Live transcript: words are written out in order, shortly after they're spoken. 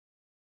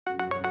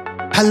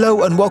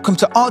Hello and welcome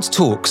to Art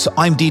Talks.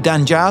 I'm D.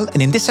 Danjal,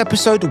 and in this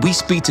episode, we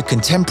speak to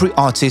contemporary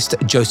artist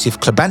Joseph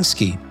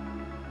Klibansky.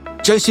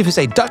 Joseph is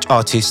a Dutch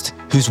artist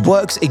whose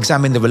works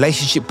examine the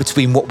relationship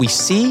between what we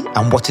see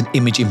and what an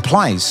image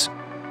implies.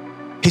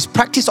 His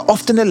practice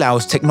often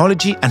allows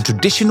technology and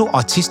traditional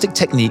artistic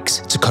techniques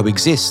to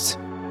coexist.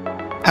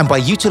 And by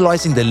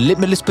utilizing the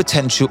limitless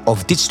potential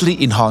of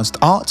digitally enhanced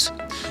art,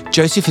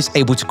 Joseph is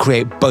able to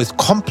create both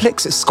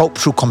complex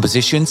sculptural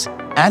compositions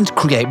and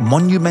create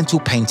monumental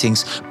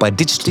paintings by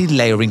digitally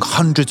layering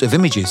hundreds of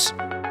images.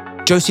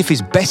 Joseph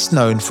is best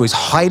known for his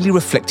highly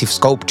reflective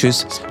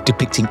sculptures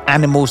depicting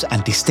animals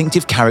and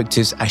distinctive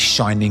characters as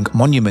shining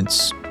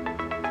monuments.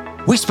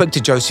 We spoke to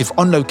Joseph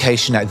on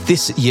location at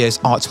this year's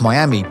Art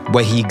Miami,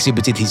 where he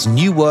exhibited his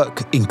new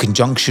work in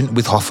conjunction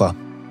with Hoffa.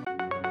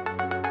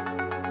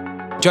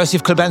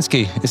 Joseph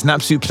Klibansky, it's an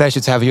absolute pleasure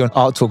to have you on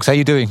Art Talks. How are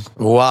you doing?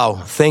 Wow,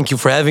 thank you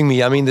for having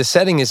me. I mean, the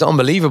setting is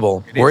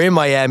unbelievable. We're in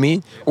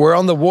Miami. We're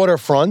on the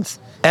waterfront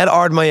at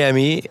Art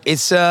Miami.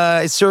 It's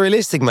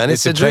surrealistic, man.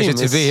 It's a pleasure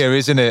to be here,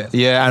 isn't it?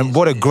 Yeah, and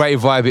what a great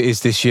vibe it is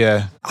this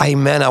year. I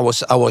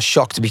was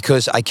shocked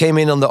because I came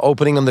in on the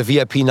opening on the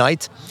VIP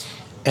night,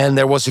 and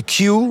there was a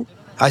queue.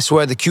 I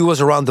swear the queue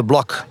was around the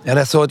block, and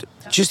I thought,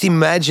 just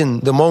imagine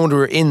the moment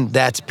we're in,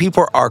 that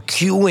people are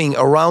queuing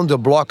around the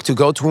block to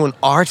go to an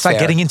art fair. It's like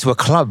getting into a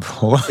club.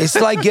 It's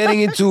like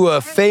getting into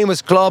a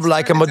famous club,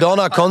 like a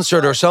Madonna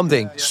concert or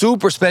something.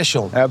 Super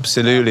special.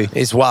 Absolutely.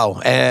 It's wow.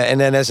 And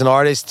then as an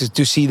artist,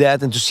 to see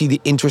that and to see the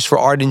interest for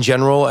art in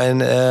general,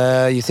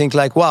 and you think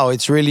like, wow,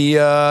 it's really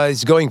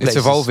it's going places.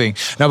 It's evolving.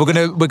 Now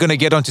we're gonna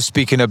get on to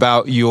speaking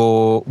about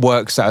your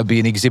works that are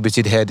being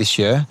exhibited here this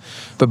year.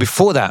 But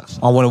before that,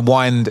 I want to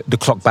wind the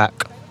clock back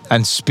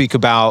and speak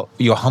about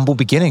your humble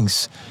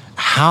beginnings.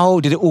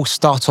 How did it all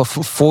start off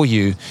for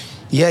you?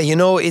 Yeah, you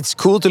know, it's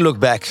cool to look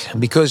back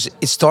because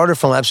it started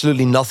from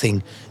absolutely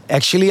nothing.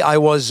 Actually, I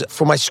was,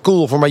 for my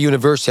school, for my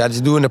university, I had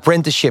to do an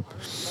apprenticeship.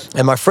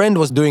 And my friend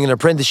was doing an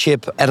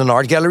apprenticeship at an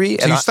art gallery.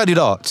 So you studied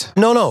art?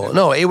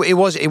 No. It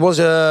was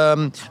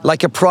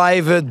like a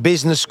private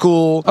business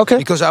school. Okay.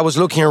 Because I was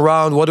looking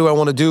around, what do I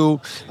want to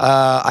do?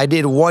 I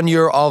did 1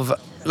 year of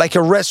like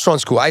a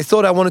restaurant school. I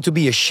thought I wanted to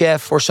be a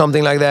chef or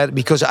something like that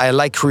because I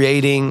like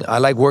creating, I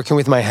like working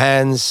with my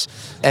hands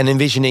and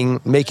envisioning,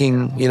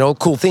 making,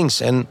 cool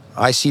things. And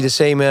I see the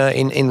same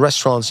in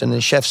restaurants and in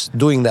chefs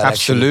doing that.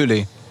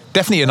 Absolutely. Actually.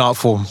 Definitely an art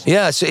form.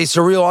 Yeah, it's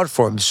a real art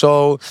form.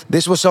 So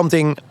this was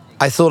something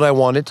I thought I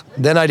wanted.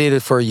 Then I did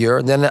it for a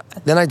year. Then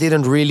I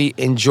didn't really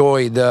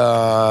enjoy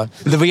the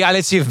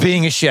reality of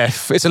being a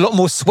chef. It's a lot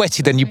more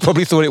sweaty than you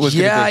probably thought it was.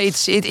 Yeah,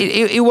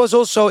 it was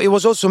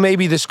also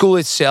maybe the school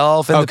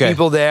itself and the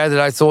people there that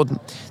I thought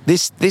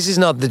this is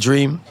not the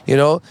dream,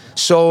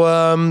 So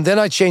then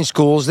I changed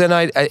schools. Then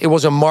it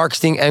was a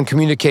marketing and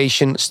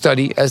communication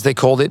study, as they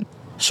called it.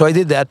 So I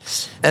did that.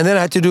 And then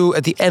I had to do,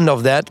 at the end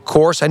of that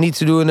course, I need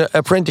to do an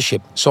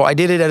apprenticeship. So I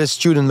did it at a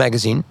student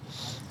magazine.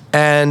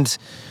 And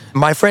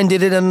my friend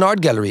did it at an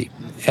art gallery.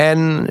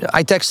 And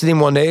I texted him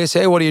one day. I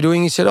said, hey, what are you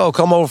doing? He said, oh,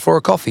 come over for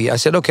a coffee. I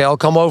said, okay, I'll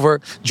come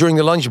over during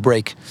the lunch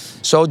break.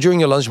 So during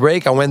the lunch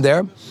break, I went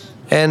there.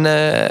 And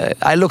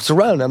I looked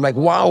around. I'm like,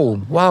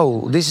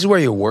 wow, this is where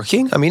you're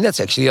working? I mean,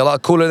 that's actually a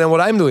lot cooler than what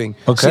I'm doing.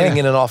 Okay. Sitting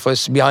in an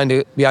office behind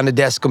the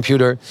desk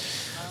computer.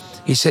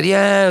 He said,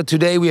 yeah,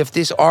 today we have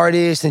this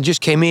artist and just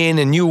came in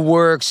and new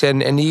works.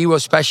 And he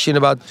was passionate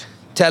about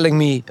telling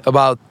me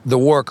about the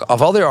work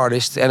of other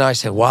artists. And I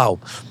said, wow,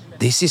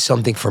 this is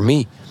something for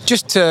me.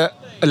 Just to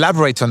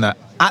elaborate on that,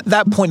 at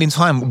that point in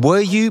time,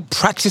 were you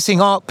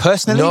practicing art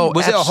personally? No,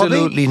 was it a hobby?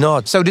 Absolutely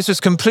not. So this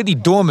was completely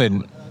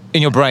dormant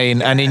in your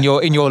brain and in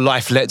your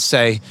life, let's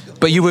say,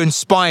 but you were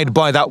inspired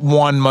by that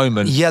one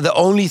moment. Yeah, the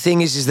only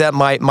thing is that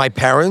my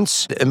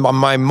parents,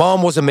 my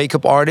mom was a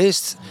makeup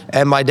artist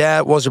and my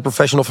dad was a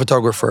professional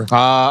photographer.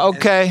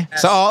 Okay.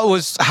 So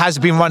art has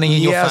been running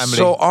in your family.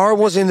 Yeah, so art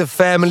was in the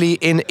family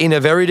in a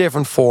very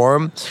different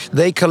form.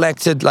 They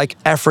collected like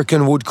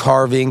African wood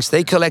carvings.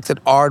 They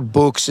collected art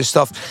books and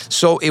stuff.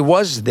 So it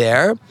was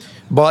there,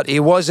 but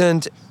it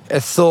wasn't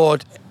a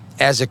thought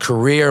as a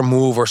career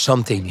move or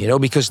something,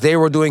 because they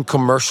were doing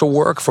commercial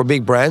work for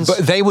big brands.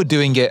 But they were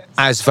doing it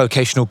as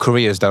vocational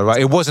careers though, right?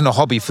 It wasn't a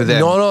hobby for them.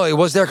 No, it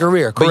was their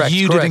career, correct. But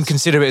you didn't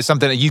consider it as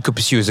something that you could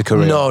pursue as a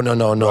career? No.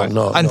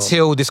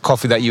 Until this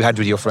coffee that you had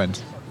with your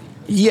friend?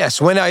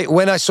 Yes, when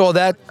I saw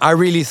that, I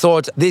really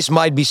thought this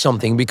might be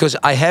something because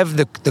I have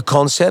the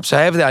concepts,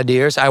 I have the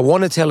ideas, I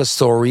want to tell a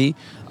story,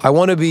 I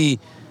want to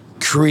be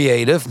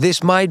creative.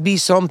 This might be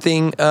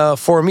something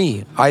for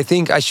me. I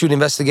think I should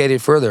investigate it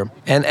further,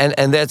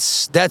 and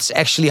that's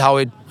actually how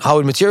it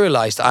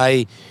materialized.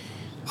 I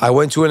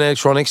went to an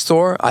electronics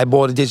store. I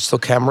bought a digital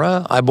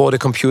camera. I bought a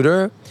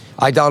computer.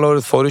 I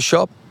downloaded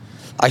Photoshop.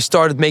 I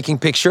started making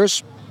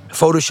pictures,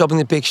 photoshopping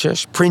the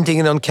pictures, printing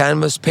it on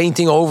canvas,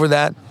 painting over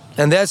that.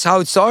 And that's how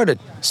it started.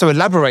 So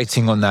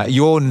elaborating on that,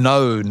 you're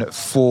known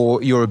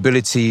for your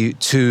ability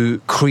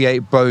to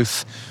create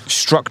both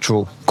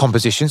structural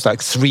compositions, like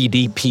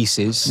 3D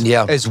pieces,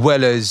 as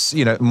well as,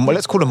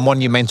 let's call them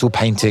monumental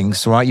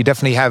paintings, right? You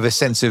definitely have a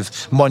sense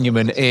of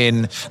monument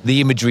in the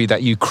imagery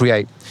that you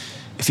create.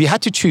 If you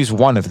had to choose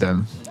one of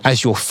them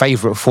as your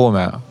favorite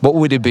format, what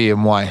would it be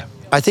and why?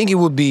 I think it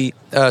would be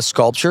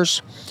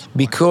sculptures,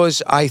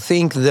 because I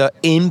think the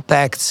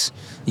impact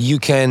you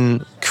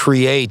can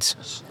create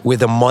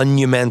with a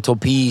monumental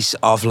piece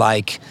of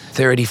like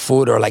 30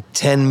 foot or like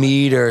 10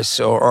 meters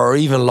or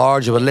even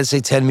larger, but let's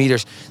say 10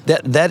 meters,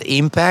 that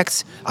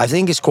impact I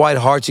think is quite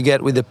hard to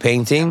get with the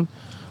painting.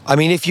 I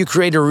mean, if you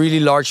create a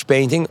really large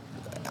painting,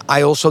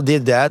 I also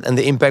did that, and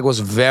the impact was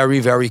very,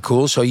 very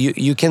cool. So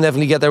you can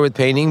definitely get there with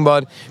painting,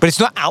 but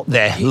it's not out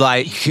there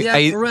like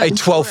a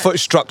 12-foot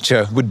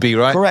structure would be,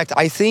 right? Correct.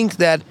 I think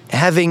that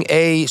having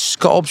a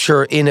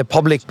sculpture in a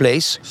public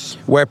place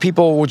where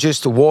people will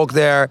just walk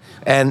there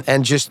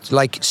and just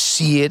like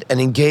see it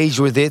and engage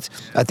with it,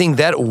 I think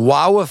that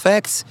wow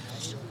effect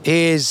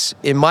is,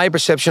 in my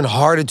perception,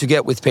 harder to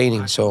get with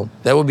painting. So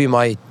that would be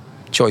my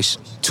choice.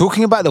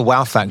 Talking about the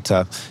wow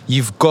factor,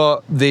 you've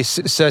got this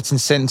certain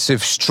sense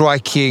of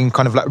striking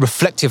kind of like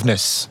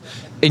reflectiveness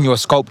in your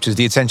sculptures,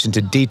 the attention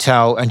to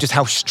detail and just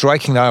how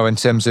striking they are in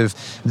terms of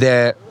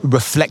their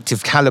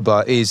reflective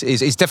caliber is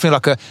definitely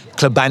like a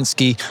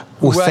Klibansky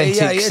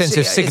authentic sense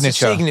of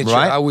signature,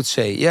 right? I would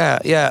say,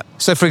 yeah.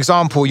 So, for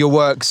example, your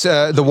works,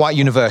 The White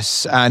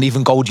Universe and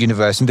even Gold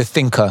Universe and The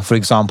Thinker, for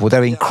example,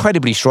 they're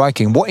incredibly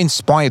striking. What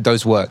inspired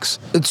those works?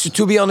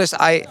 To be honest,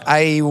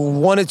 I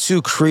wanted to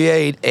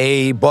create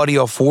a body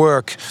of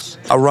work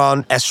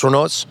around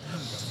astronauts,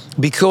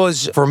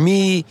 because for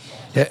me,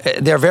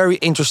 they're very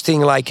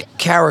interesting, like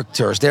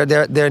characters.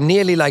 They're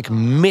nearly like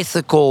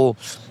mythical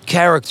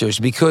characters,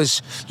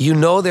 because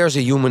there's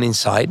a human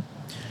inside,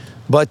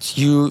 but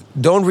you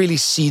don't really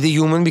see the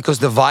human because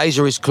the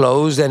visor is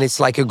closed and it's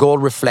like a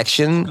gold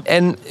reflection.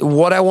 And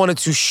what I wanted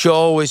to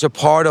show is a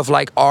part of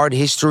like art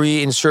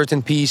history in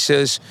certain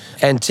pieces,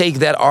 and take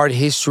that art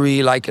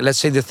history, like let's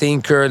say The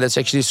Thinker, that's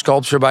actually a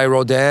sculpture by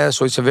Rodin,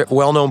 so it's a very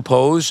well-known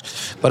pose,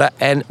 but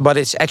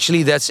it's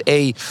actually, that's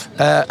a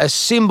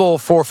symbol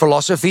for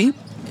philosophy.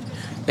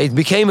 It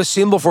became a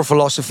symbol for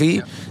philosophy,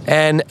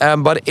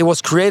 but it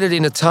was created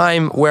in a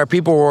time where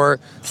people were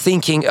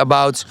thinking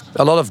about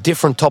a lot of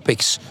different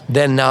topics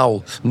than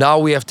now. Now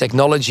we have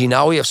technology,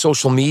 now we have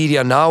social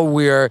media, now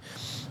we're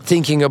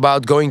thinking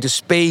about going to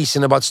space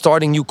and about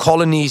starting new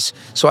colonies.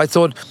 So I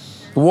thought,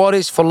 what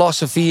is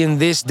philosophy in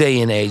this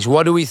day and age?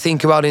 What do we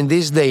think about in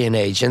this day and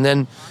age? And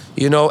then,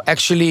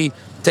 actually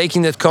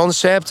taking that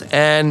concept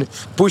and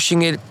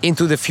pushing it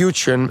into the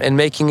future and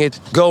making it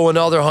go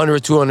another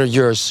 100, 200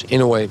 years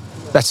in a way.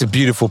 That's a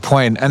beautiful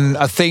point. And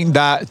I think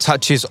that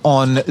touches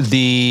on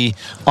the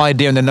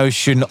idea and the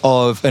notion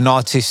of an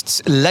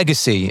artist's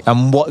legacy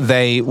and what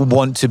they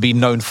want to be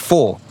known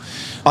for.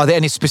 Are there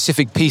any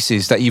specific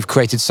pieces that you've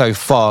created so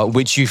far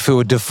which you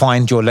feel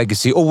defined your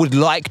legacy or would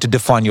like to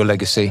define your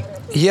legacy?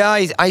 Yeah,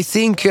 I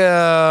think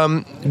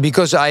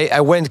because I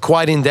went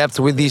quite in depth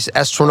with these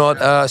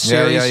astronaut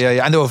series.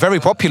 Yeah. And they were very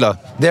popular.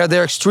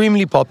 They're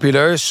extremely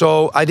popular.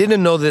 So I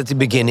didn't know that at the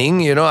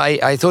beginning.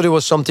 I thought it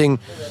was something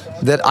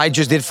that I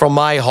just did from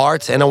my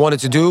heart and I wanted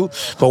to do.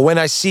 But when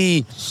I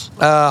see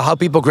how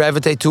people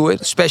gravitate to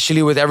it,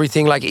 especially with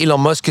everything like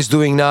Elon Musk is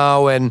doing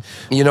now, and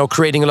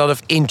creating a lot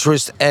of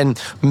interest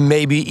and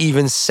maybe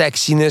even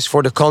sexiness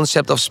for the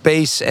concept of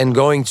space and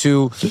going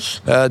to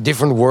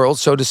different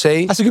worlds, so to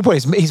say. That's a good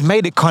point. He's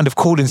made it kind of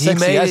cool and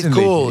sexy, hasn't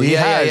he? Cool. He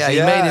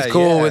made it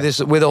cool with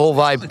the whole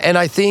vibe. And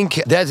I think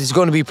that is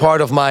going to be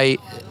part of my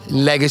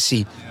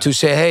legacy, to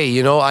say,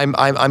 hey,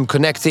 I'm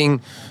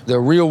connecting the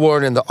real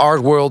world and the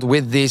art world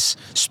with this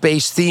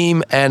space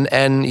theme, and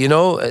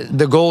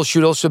the goal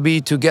should also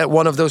be to get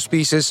one of those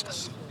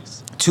pieces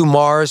to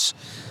Mars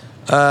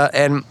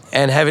and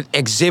have it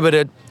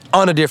exhibited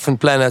on a different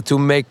planet to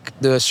make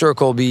the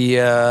circle be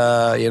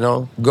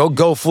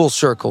go full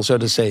circle, so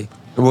to say.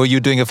 Well, you're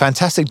doing a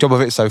fantastic job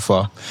of it so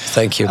far.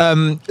 Thank you.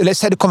 Let's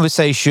take the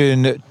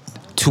conversation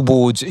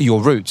towards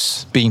your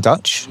roots, being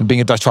Dutch, being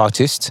a Dutch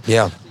artist.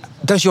 Yeah.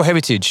 Does your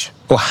heritage,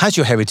 or has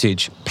your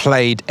heritage,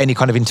 played any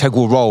kind of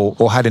integral role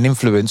or had an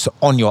influence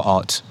on your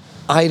art?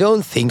 I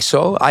don't think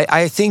so.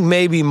 I think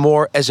maybe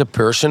more as a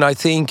person. I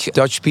think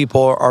Dutch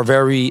people are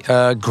very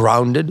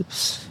grounded.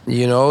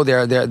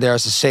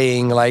 There's a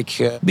saying like,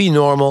 be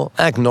normal,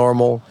 act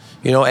normal.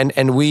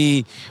 And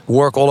we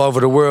work all over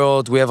the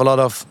world. We have a lot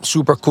of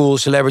super cool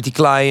celebrity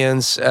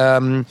clients,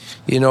 from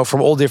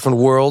all different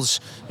worlds.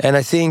 And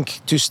I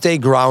think to stay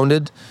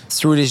grounded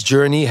through this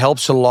journey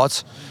helps a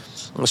lot.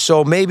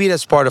 So maybe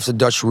that's part of the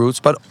Dutch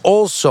roots, but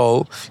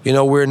also,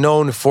 we're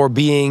known for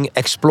being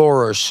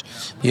explorers.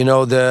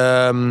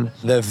 The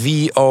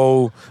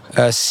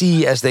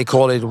VOC, as they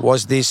call it,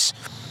 was this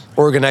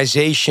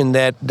organization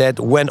that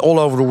went all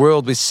over the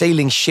world with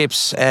sailing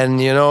ships and,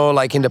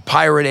 like in the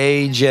pirate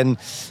age. And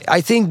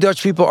I think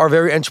Dutch people are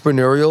very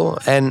entrepreneurial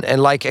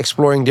and like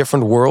exploring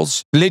different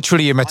worlds.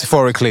 Literally and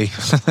metaphorically.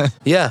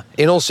 Yeah,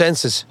 in all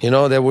senses,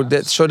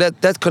 so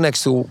that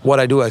connects to what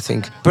I do, I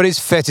think. But it's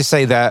fair to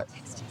say that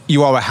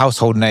you are a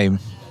household name,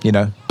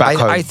 back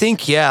home. I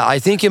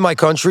think in my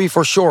country,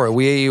 for sure,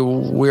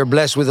 we're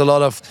blessed with a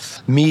lot of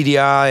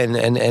media and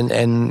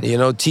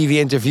TV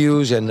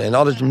interviews and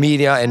other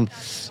media, and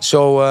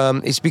so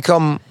it's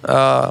become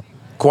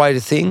quite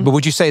a thing. But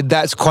would you say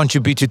that's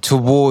contributed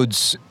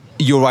towards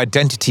your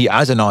identity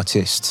as an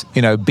artist?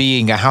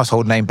 Being a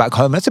household name back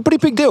home, that's a pretty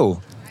big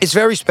deal. It's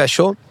very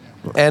special.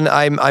 And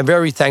I'm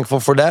very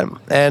thankful for that.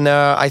 And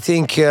I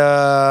think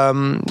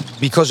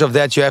because of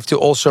that, you have to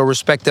also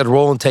respect that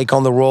role and take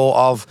on the role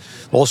of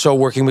also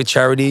working with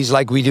charities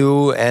like we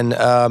do, and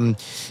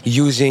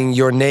using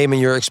your name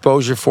and your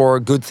exposure for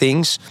good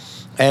things.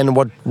 And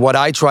what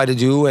I try to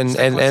do, and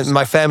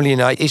my family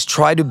and I, is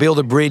try to build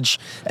a bridge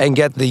and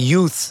get the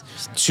youth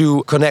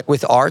to connect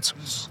with art.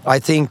 I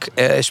think,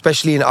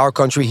 especially in our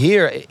country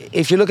here,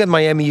 if you look at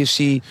Miami, you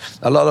see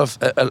a lot of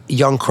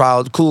young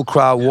crowd, cool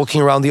crowd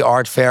walking around the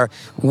art fair.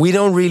 We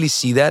don't really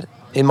see that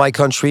in my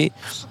country.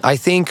 I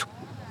think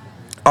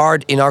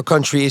art in our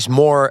country is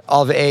more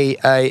of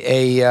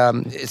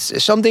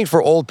it's something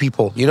for old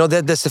people.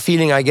 That's the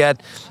feeling I get,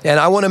 and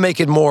I want to make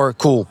it more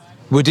cool.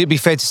 Would it be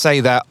fair to say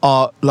that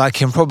art,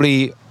 like in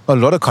probably a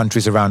lot of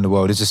countries around the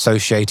world, is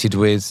associated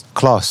with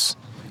class?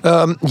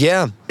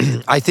 Yeah,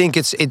 I think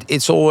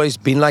it's always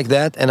been like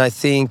that. And I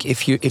think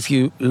if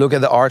you look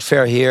at the art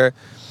fair here,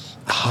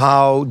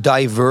 how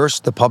diverse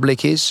the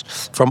public is,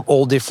 from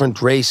all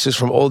different races,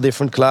 from all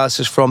different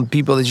classes, from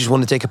people that just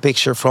want to take a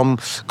picture, from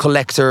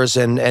collectors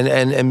and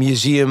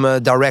museum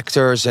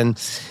directors. And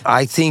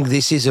I think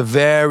this is a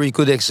very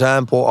good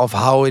example of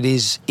how it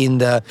is in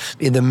the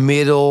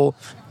middle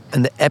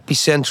and the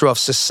epicenter of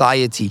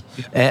society,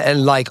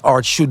 and like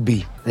art should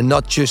be, and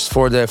not just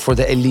for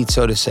the elite,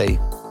 so to say.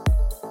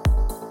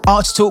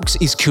 Art Talks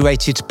is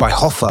curated by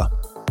Hoffa.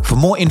 For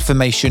more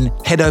information,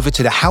 head over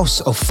to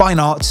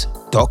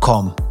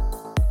thehouseoffineart.com.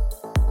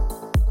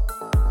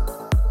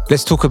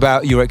 Let's talk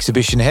about your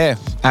exhibition here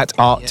at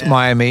Art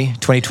Miami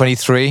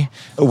 2023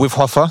 with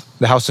Hoffa,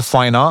 the House of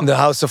Fine Art. The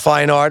House of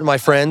Fine Art, my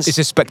friends. It's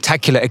a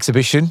spectacular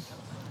exhibition.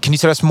 Can you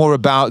tell us more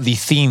about the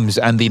themes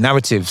and the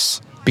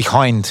narratives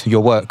behind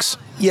your works?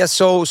 Yeah,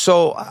 so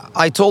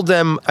I told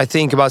them, I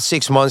think about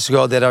 6 months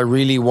ago, that I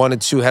really wanted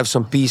to have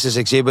some pieces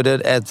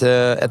exhibited at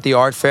the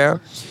art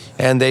fair,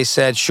 and they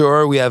said,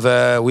 "Sure, we have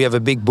a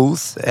big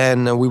booth,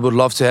 and we would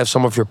love to have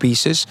some of your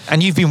pieces."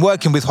 And you've been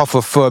working with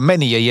Hoffa for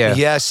many a year.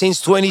 Yeah,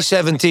 since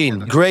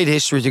 2017. Great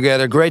history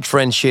together, great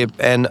friendship,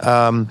 and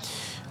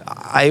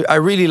I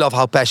really love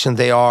how passionate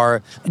they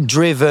are,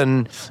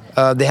 driven.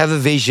 They have a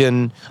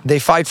vision. They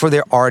fight for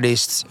their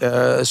artists.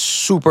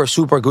 Super,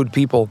 super good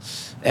people.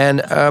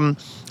 And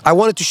I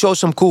wanted to show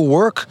some cool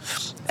work,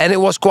 and it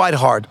was quite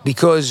hard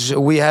because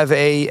we have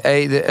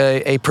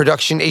a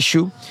production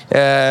issue.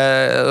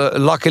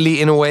 Luckily,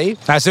 in a way,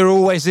 as there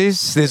always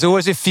is, there's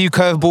always a few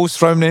curveballs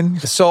thrown in.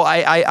 So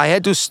I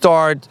had to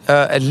start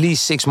at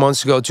least 6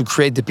 months ago to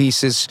create the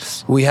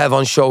pieces we have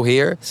on show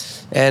here,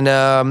 and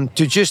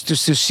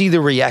to see the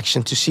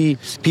reaction, to see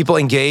people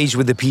engage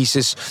with the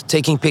pieces,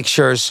 taking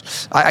pictures.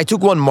 I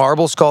took one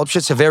marble sculpture.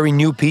 It's a very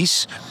new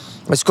piece.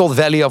 It's called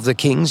Valley of the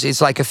Kings.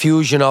 It's like a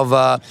fusion of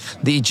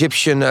the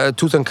Egyptian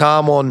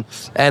Tutankhamun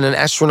and an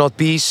astronaut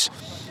piece,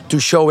 to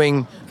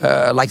showing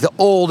like the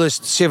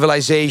oldest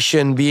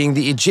civilization being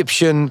the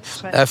Egyptian,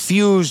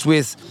 fused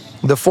with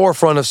the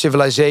forefront of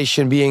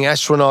civilization being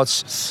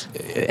astronauts.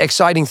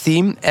 Exciting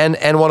theme,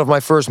 and one of my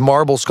first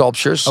marble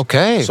sculptures.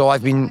 Okay. So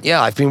I've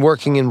been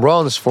working in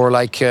bronze for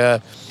like I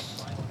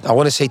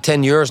want to say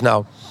 10 years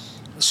now.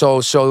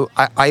 So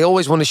I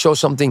always want to show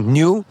something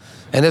new,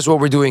 and that's what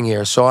we're doing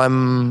here. So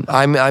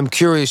I'm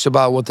curious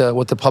about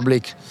what the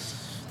public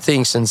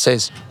thinks and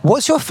says.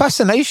 What's your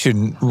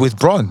fascination with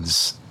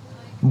bronze?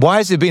 Why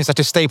has it been such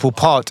a staple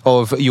part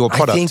of your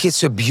product? I think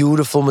it's a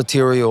beautiful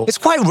material. It's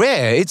quite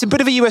rare. It's a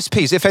bit of a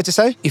USP. Is it fair to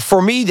say?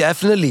 For me,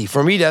 definitely.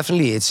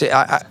 It's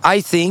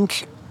I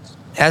think,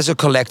 as a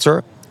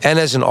collector and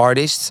as an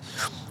artist,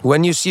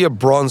 when you see a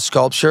bronze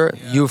sculpture,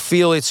 you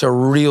feel it's a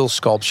real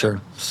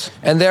sculpture.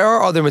 And there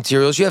are other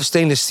materials. You have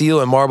stainless steel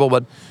and marble,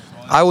 but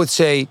I would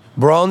say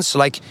bronze,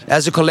 like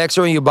as a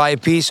collector, when you buy a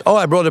piece,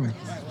 I brought a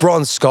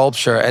bronze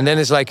sculpture. And then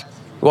it's like,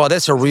 wow,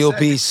 that's a real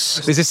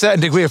piece. There's a certain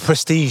degree of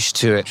prestige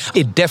to it.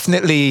 It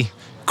definitely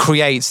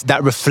creates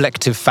that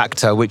reflective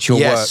factor which your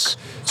work has.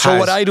 So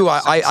what I do,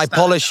 I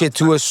polish it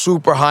to a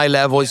super high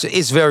level.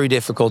 It's very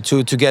difficult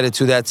to get it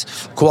to that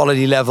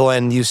quality level.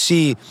 And you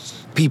see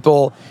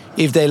people,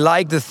 if they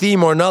like the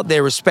theme or not,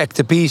 they respect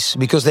the piece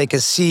because they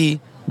can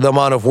see the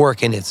amount of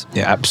work in it.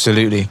 Yeah,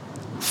 absolutely.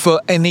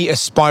 For any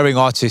aspiring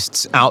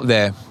artists out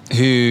there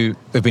who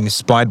have been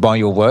inspired by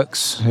your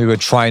works, who are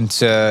trying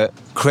to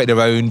create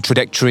their own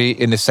trajectory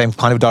in the same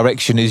kind of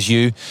direction as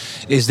you.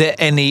 Is there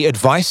any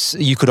advice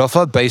you could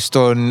offer based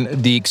on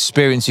the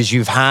experiences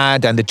you've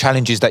had and the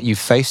challenges that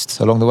you've faced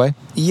along the way?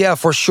 Yeah,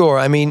 for sure.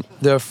 I mean,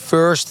 the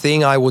first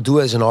thing I would do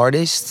as an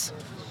artist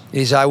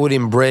is I would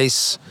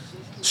embrace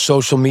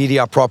social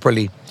media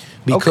properly.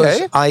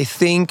 Because I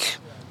think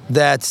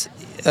that,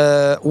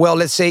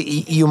 let's say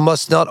you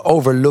must not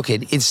overlook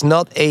it. It's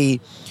not a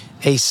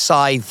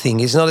side thing.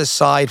 It's not a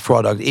side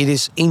product. It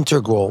is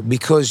integral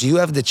because you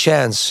have the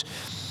chance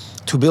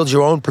to build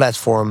your own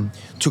platform,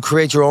 to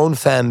create your own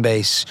fan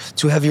base,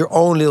 to have your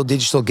own little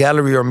digital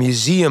gallery or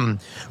museum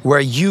where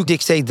you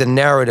dictate the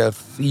narrative,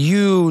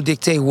 you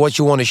dictate what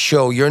you want to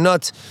show. You're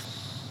not,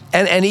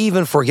 and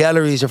even for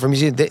galleries and for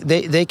museums,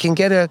 they can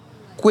get a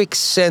quick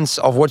sense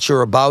of what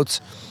you're about,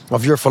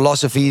 of your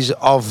philosophies,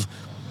 of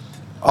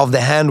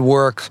the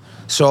handwork.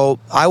 So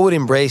I would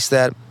embrace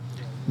that,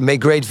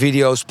 make great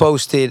videos,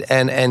 post it,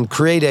 and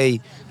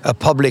create a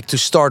public to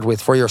start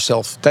with for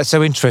yourself. That's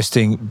so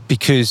interesting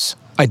because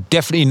I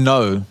definitely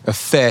know a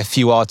fair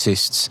few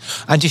artists,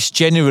 and just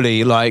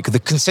generally like the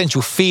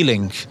consensual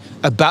feeling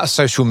about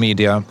social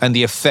media and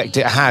the effect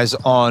it has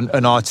on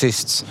an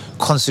artist's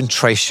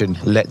concentration,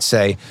 let's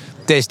say.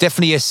 There's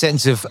definitely a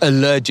sense of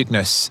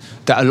allergicness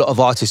that a lot of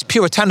artists,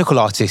 puritanical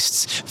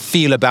artists,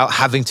 feel about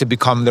having to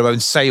become their own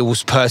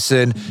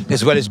salesperson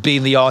as well as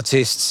being the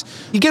artists.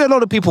 You get a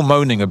lot of people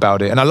moaning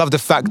about it, and I love the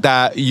fact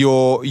that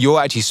you're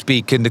actually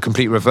speaking the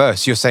complete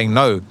reverse. You're saying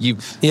no,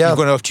 you've got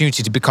an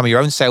opportunity to become your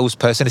own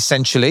salesperson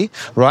essentially,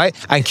 right?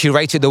 And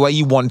curate it the way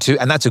you want to,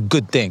 and that's a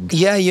good thing.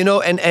 Yeah,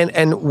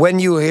 and when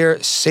you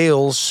hear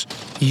sales,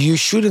 you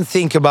shouldn't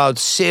think about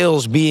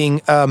sales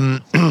being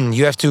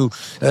you have to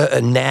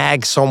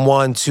nag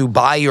someone to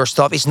buy your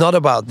stuff. It's not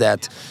about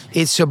that.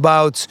 It's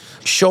about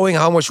showing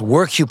how much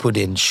work you put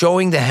in,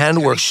 showing the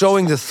handwork,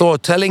 showing the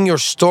thought, telling your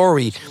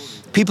story.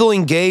 People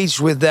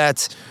engage with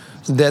that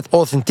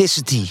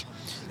authenticity,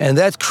 and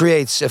that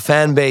creates a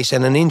fan base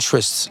and an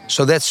interest.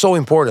 So that's so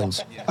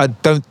important. I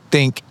don't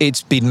think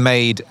it's been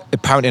made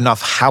apparent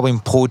enough how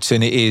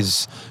important it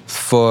is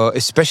for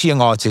especially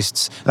young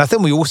artists. And I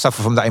think we all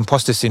suffer from that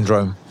imposter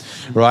syndrome,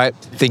 right?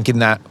 Thinking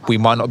that we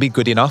might not be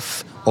good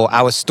enough, or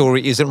our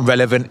story isn't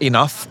relevant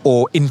enough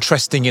or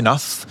interesting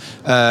enough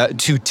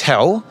to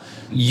tell.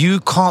 You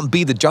can't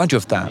be the judge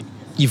of that.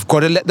 You've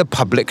got to let the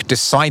public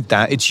decide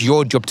that. It's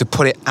your job to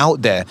put it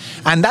out there.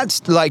 And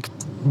that's like,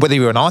 whether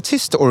you're an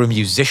artist or a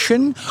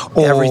musician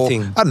or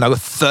everything, I don't know, a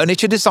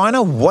furniture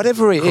designer,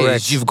 whatever it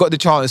is, you've got the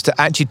chance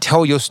to actually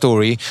tell your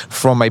story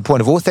from a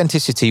point of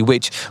authenticity,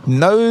 which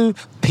no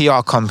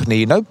PR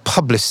company, no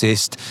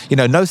publicist,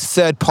 no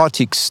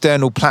third-party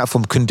external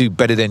platform can do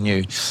better than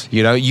you.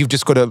 You've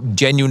just got to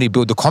genuinely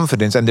build the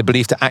confidence and the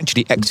belief to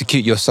actually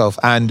execute yourself,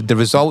 and the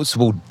results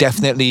will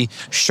definitely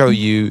show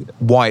you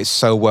why it's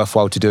so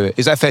worthwhile to do it.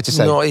 Is that fair to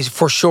say? No, it's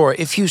for sure.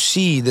 If you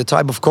see the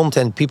type of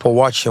content people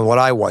watch and what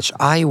I watch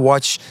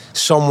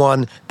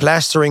someone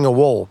plastering a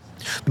wall,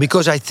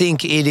 because I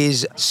think it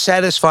is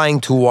satisfying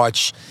to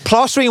watch.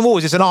 Plastering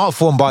walls is an art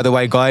form, by the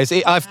way, guys.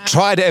 I've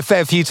tried it a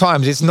fair few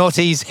times. It's not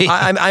easy.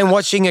 I'm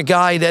watching a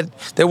guy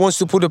that wants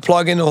to put a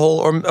plug in a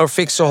hole or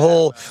fix a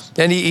hole,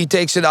 and he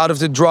takes it out of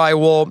the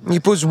drywall. He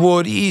puts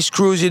wood, he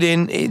screws it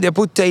in, they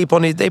put tape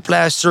on it, they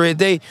plaster it,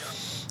 they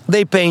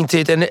paint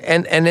it, and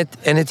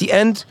at the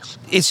end,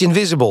 it's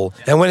invisible.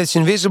 And when it's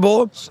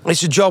invisible,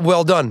 it's a job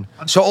well done.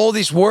 So all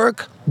this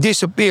work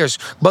disappears,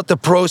 but the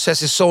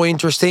process is so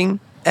interesting,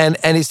 and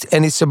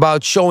it's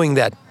about showing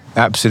that.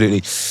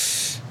 Absolutely.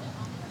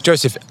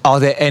 Joseph, are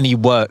there any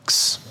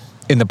works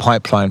in the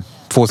pipeline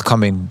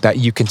forthcoming that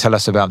you can tell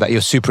us about that you're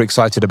super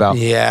excited about?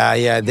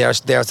 Yeah.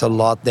 There's a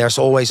lot. There's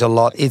always a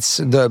lot. It's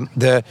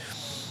the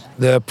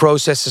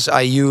processes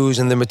I use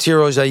and the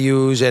materials I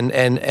use, and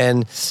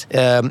it's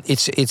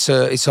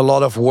a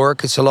lot of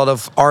work. It's a lot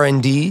of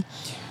R&D.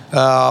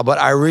 But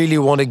I really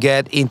want to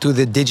get into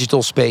the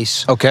digital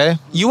space. Okay.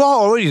 You are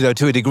already, though,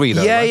 to a degree,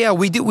 though. Yeah, right? yeah.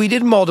 We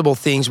did multiple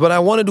things, but I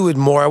want to do it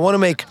more. I want to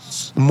make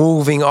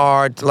moving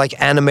art, like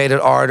animated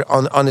art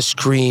on a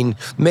screen.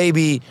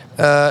 Maybe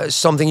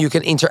something you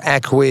can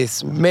interact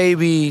with.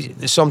 Maybe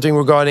something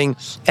regarding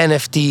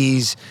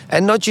NFTs.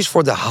 And not just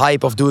for the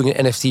hype of doing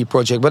an NFT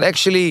project, but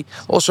actually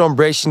also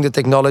embracing the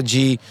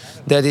technology,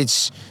 that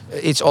it's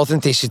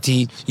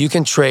authenticity. You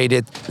can trade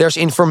it. There's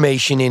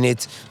information in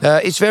it.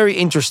 It's very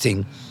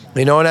interesting.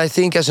 And I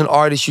think as an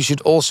artist, you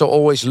should also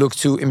always look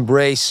to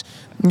embrace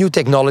new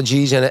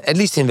technologies and at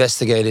least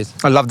investigate it.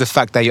 I love the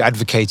fact that you're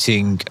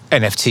advocating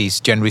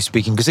NFTs, generally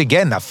speaking, because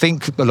again, I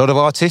think a lot of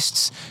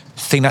artists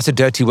think that's a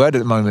dirty word at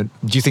the moment.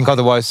 Do you think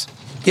otherwise?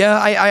 Yeah,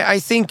 I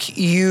think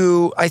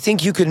you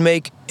could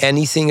make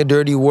anything a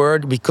dirty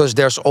word, because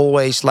there's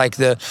always like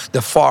the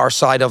far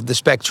side of the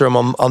spectrum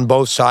on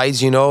both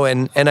sides,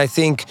 and I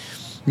think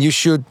you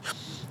should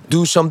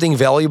do something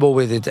valuable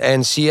with it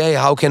and see, hey,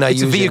 how can I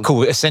use it? It's a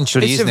vehicle,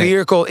 essentially, isn't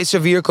it? It's a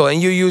vehicle,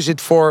 and you use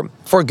it for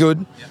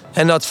good,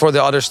 and not for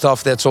the other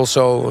stuff that's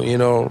also,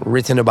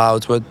 written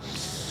about. But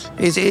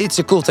it's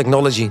a cool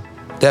technology.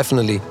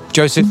 definitely.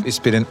 Joseph, it's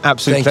been an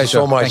absolute pleasure. Thank you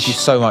so much. Thank you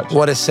so much.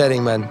 What a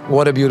setting, man.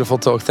 What a beautiful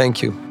talk.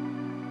 Thank you.